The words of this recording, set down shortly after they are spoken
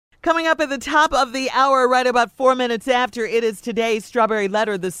Coming up at the top of the hour, right about 4 minutes after, it is today's Strawberry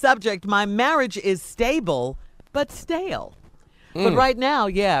Letter. The subject, my marriage is stable, but stale. But right now,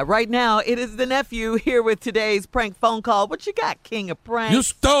 it is the nephew here with today's prank phone call. What you got, king of pranks? You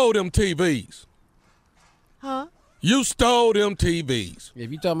stole them TVs. Huh? You stole them TVs.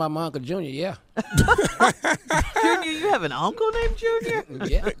 If you talking about my Uncle Junior, yeah. Junior, you have an uncle named Junior?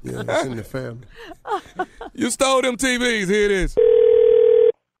 Yeah. Yeah, it's in the family. You stole them TVs. Here it is.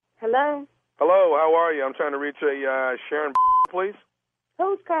 Hello? Hello, how are you? I'm trying to reach a Sharon, please.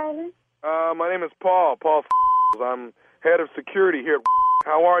 Who's calling? My name is Paul. Paul. I'm head of security here.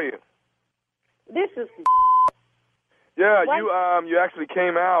 How are you? This is... Yeah, What? you actually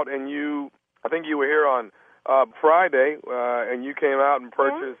came out and I think you were here on Friday, and you came out and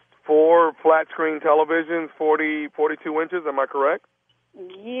purchased 4 flat screen televisions, 42 inches. Am I correct?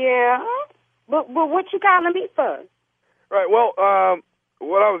 Yeah. But what you calling me for? Right. Well,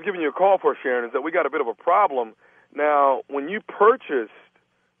 what I was giving you a call for, Sharon, is that we got a bit of a problem. Now, when you purchased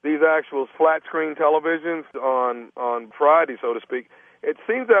these actual flat screen televisions on Friday, so to speak, it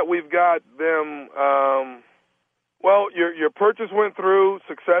seems that we've got them. Well, your purchase went through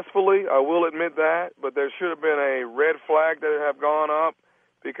successfully. I will admit that, but there should have been a red flag that have gone up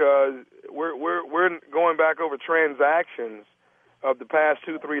because we're going back over transactions of the past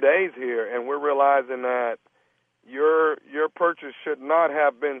 2-3 days here, and we're realizing that your purchase should not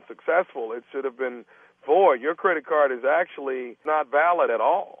have been successful. It should have been void. Your credit card is actually not valid at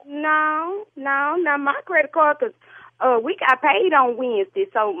all. No, not my credit card, because we got paid on Wednesday,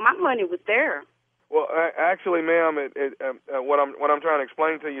 so my money was there. Well, actually, ma'am, what I'm trying to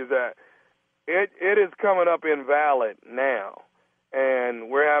explain to you is that it is coming up invalid now, and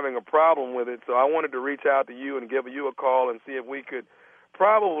we're having a problem with it. So I wanted to reach out to you and give you a call and see if we could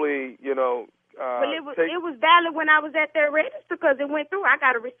probably, Well, it was valid when I was at their register because it went through. I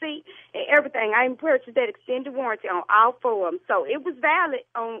got a receipt and everything. I even purchased that extended warranty on all 4 of them. So it was valid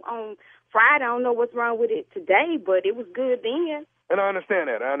on Friday. I don't know what's wrong with it today, but it was good then. And I understand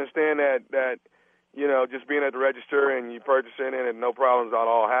that. that just being at the register and you purchasing it and no problems at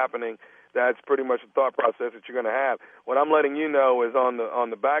all happening, that's pretty much the thought process that you're going to have. What I'm letting you know is on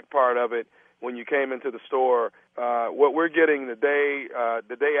the back part of it, when you came into the store, what we're getting the day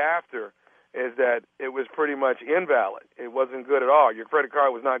after is that it was pretty much invalid. It wasn't good at all. Your credit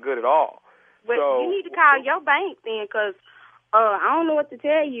card was not good at all. But so, you need to call your bank then, because I don't know what to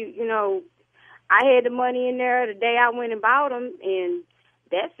tell you. I had the money in there the day I went and bought them, and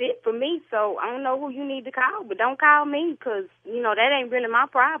that's it for me. So I don't know who you need to call, but don't call me because that ain't really my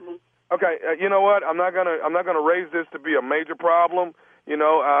problem. Okay, you know what? I'm not gonna raise this to be a major problem.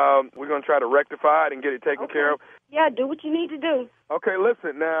 We're gonna try to rectify it and get it taken care of. Yeah, do what you need to do. Okay,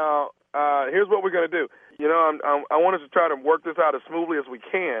 listen now. Here's what we're gonna do. I want us to try to work this out as smoothly as we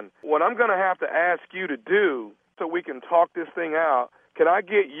can. What I'm gonna have to ask you to do so we can talk this thing out. Can I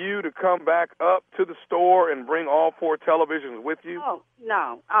get you to come back up to the store and bring all 4 televisions with you? Oh,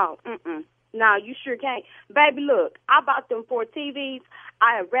 no. No, you sure can't. Baby, look, I bought them 4 TVs.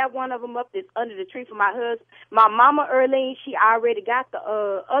 I have wrapped one of them up that's under the tree for my husband. My mama, Earlene, she already got the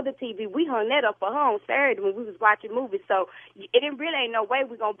other TV. We hung that up for her on Saturday when we was watching movies. So it really ain't no way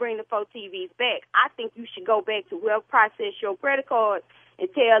we're going to bring the 4 TVs back. I think you should go back to whoever processed your credit card and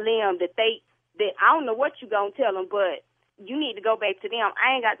tell them that I don't know what you're going to tell them, but you need to go back to them.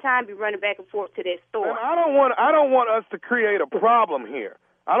 I ain't got time to be running back and forth to that store. And I don't want us to create a problem here.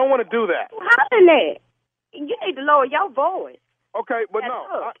 I don't want to do that. Hollering that. You need to lower your voice. Okay, but Now,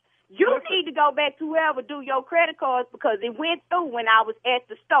 no. Look, you need to go back to whoever do your credit cards because it went through when I was at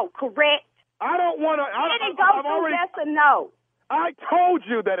the store, correct? I don't want to. Did it go through, yes or no? I told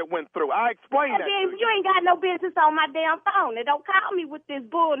you that it went through. I explained that. Then you ain't got no business on my damn phone. And don't call me with this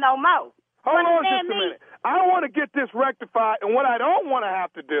bull no more. Hold on just a minute. I want to get this rectified, and what I don't want to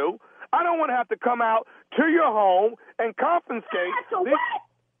have to do, I don't want to have to come out to your home and confiscate. What?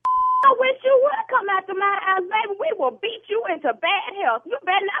 I wish you would come out to my house, baby. We will beat you into bad health. You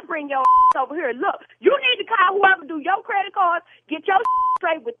better not bring your over here. Look, you need to call whoever do your credit cards, get your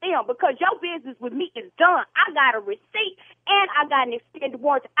straight with them because your business with me is done. I got a receipt, and I got an extended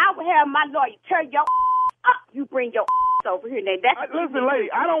warranty. I will have my lawyer tear your up. You bring your over here. Now, listen,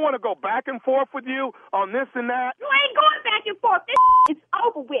 lady, I don't want to go back and forth with you on this and that. You ain't going back and forth. This is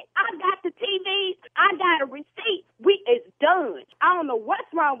over with. I got the TVs. I got a receipt. It's done. I don't know what's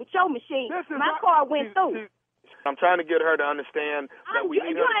wrong with your machine. My car went through. I'm trying to get her to understand that we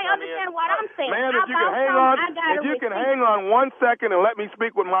need her to come in. You ain't understand what I'm saying. Ma'am, if you can hang on 1 second and let me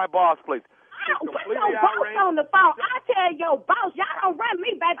speak with my boss, please. Put completely your boss outrageous. on the phone. I tell your boss, y'all don't run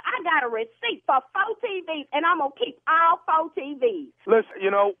me, baby. I got a receipt for 4 TVs, and I'm going to keep all 4 TVs. Listen,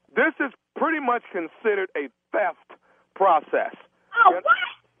 this is pretty much considered a theft process. Oh, You- what?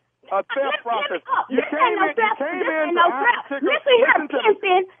 A theft process. Listen here,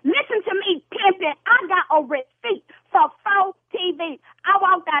 pimping. Listen to me, pimping. I got a receipt for 4 TVs. I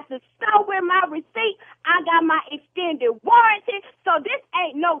walked out the store with my receipt. I got my extended warranty. So this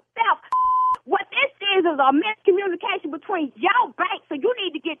ain't no theft. What this is a miscommunication between your bank. So you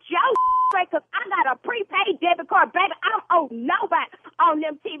need to get your straight because I got a prepaid debit card, baby. I don't owe nobody on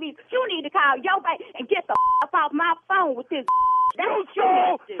them TVs. You need to call your bank and get the off my phone with this. You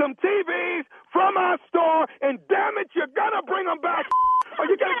stole some TVs from our store, and damn it, you're gonna bring them back. Or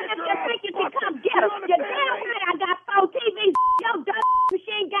you gotta get your ass fucked. Come get them. You damn right I got 4 TVs. Your dumb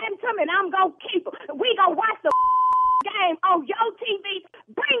machine gave them to me, and I'm gonna keep them. We gonna watch the game on your TV.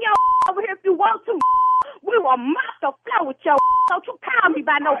 Bring your over here if you want to. We will mop the floor with your. Don't you call me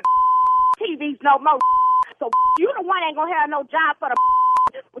by no TVs no more. So you the one ain't gonna have no job for the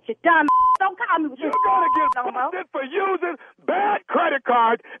with your dumb. Don't call me with You're this gonna get no more. busted for using bad credit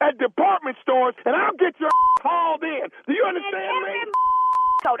cards at department stores, and I'll get your hauled in. Do you understand me?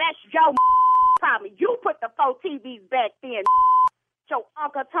 So that's your problem. You put the 4 TVs back then. Your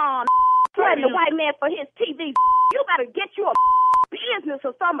Uncle Tom threatened the white man for his TV. You better get you a business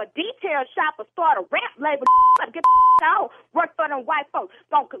or some, a detail shop or start a rap label. You better get the on. Work for them white folks.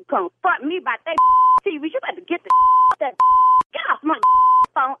 Don't confront me about that TV. You better get that get off my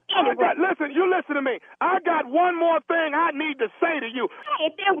phone anyway. Listen, you listen to me. I got one more thing I need to say to you. Hey,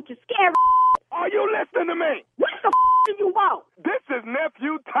 if they're with your scary, Are you listening to me? what the do you want? This is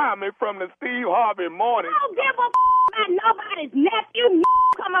Nephew Tommy from the Steve Harvey Morning. I don't give a about nobody's nephew.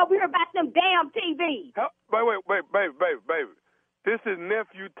 Come over here about them damn TVs. Wait, baby. This is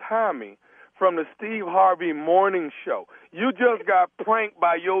Nephew Tommy from the Steve Harvey Morning Show. You just got pranked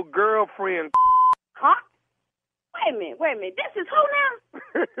by your girlfriend. Huh? Wait a minute. This is who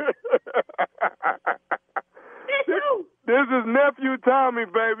now? This who? This is Nephew Tommy,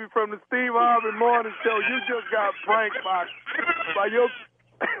 baby, from the Steve Harvey Morning Show. You just got pranked by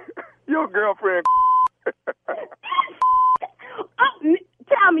your girlfriend.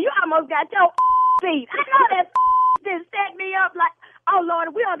 Tell me, you almost got your beat. I know that just set me up like, oh,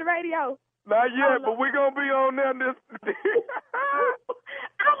 Lord, we on the radio. Not yet, but we're going to be on there this...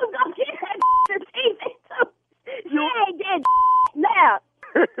 I was going to get that TV, too. She ain't dead now.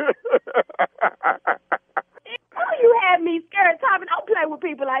 Oh, you had me scared, Tommy. Don't play with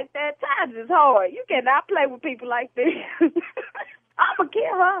people like that. Times is hard. You cannot play with people like this. I'm going to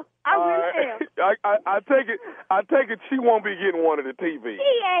kill her. I really am. I take it she won't be getting one of the TVs.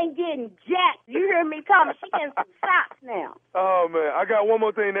 She ain't getting jacked. You hear me, Tommy? She getting some socks now. Oh, man. I got one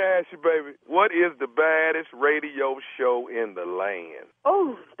more thing to ask you, baby. What is the baddest radio show in the land?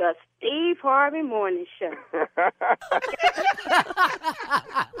 Oh, the Steve Harvey Morning Show.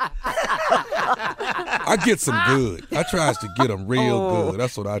 I get some good. I tries to get them real good.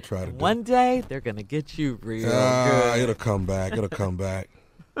 That's what I try to do. One day, they're going to get you real good. It'll come back.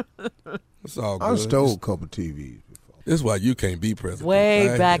 It's all good. I stole a couple TVs before. This is why you can't be president.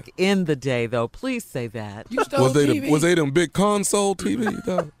 Way back in the day, though. Please say that. You stole TV. Was they them big console TVs,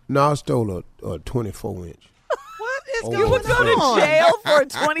 though? No, I stole a 24-inch. What is Oh, You going would go to on? jail for a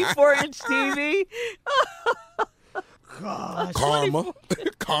 24-inch TV?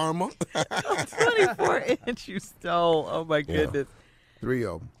 Karma. 24-inch you stole. Oh, my goodness. 3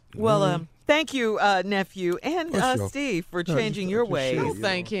 of them. Well, thank you, nephew, and What's your- Steve, for changing your ways. shit, you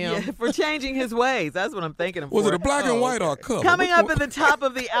Thank him. Yeah, for changing his ways. That's what I'm thanking him Was for. it a black and white or a color? Coming Which up one? at the top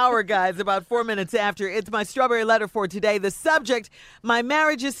of the hour, guys, about 4 minutes after, it's my strawberry letter for today. The subject, my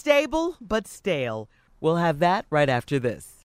marriage is stable but stale. We'll have that right after this.